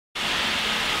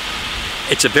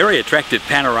It's a very attractive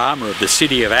panorama of the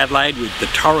city of Adelaide with the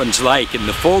Torrens Lake in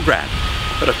the foreground.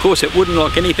 But of course it wouldn't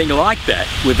look anything like that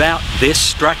without this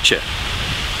structure.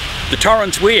 The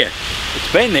Torrens Weir.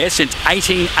 It's been there since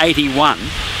 1881,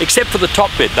 except for the top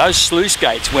bit. Those sluice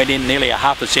gates went in nearly a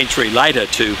half a century later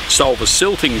to solve a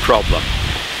silting problem.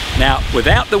 Now,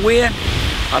 without the weir,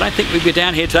 I don't think we'd be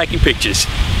down here taking pictures.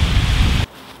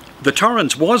 The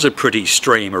Torrens was a pretty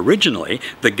stream originally.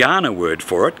 The Ghana word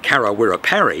for it,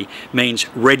 Karawirapari, means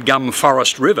red gum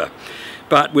forest river.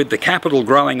 But with the capital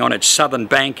growing on its southern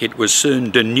bank, it was soon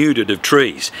denuded of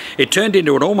trees. It turned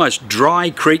into an almost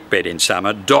dry creek bed in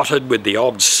summer, dotted with the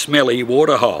odd smelly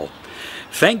waterhole.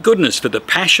 Thank goodness for the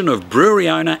passion of brewery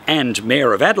owner and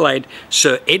Mayor of Adelaide,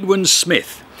 Sir Edwin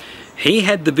Smith. He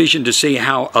had the vision to see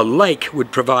how a lake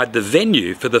would provide the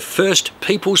venue for the first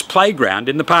people's playground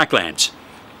in the parklands,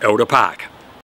 Elder Park.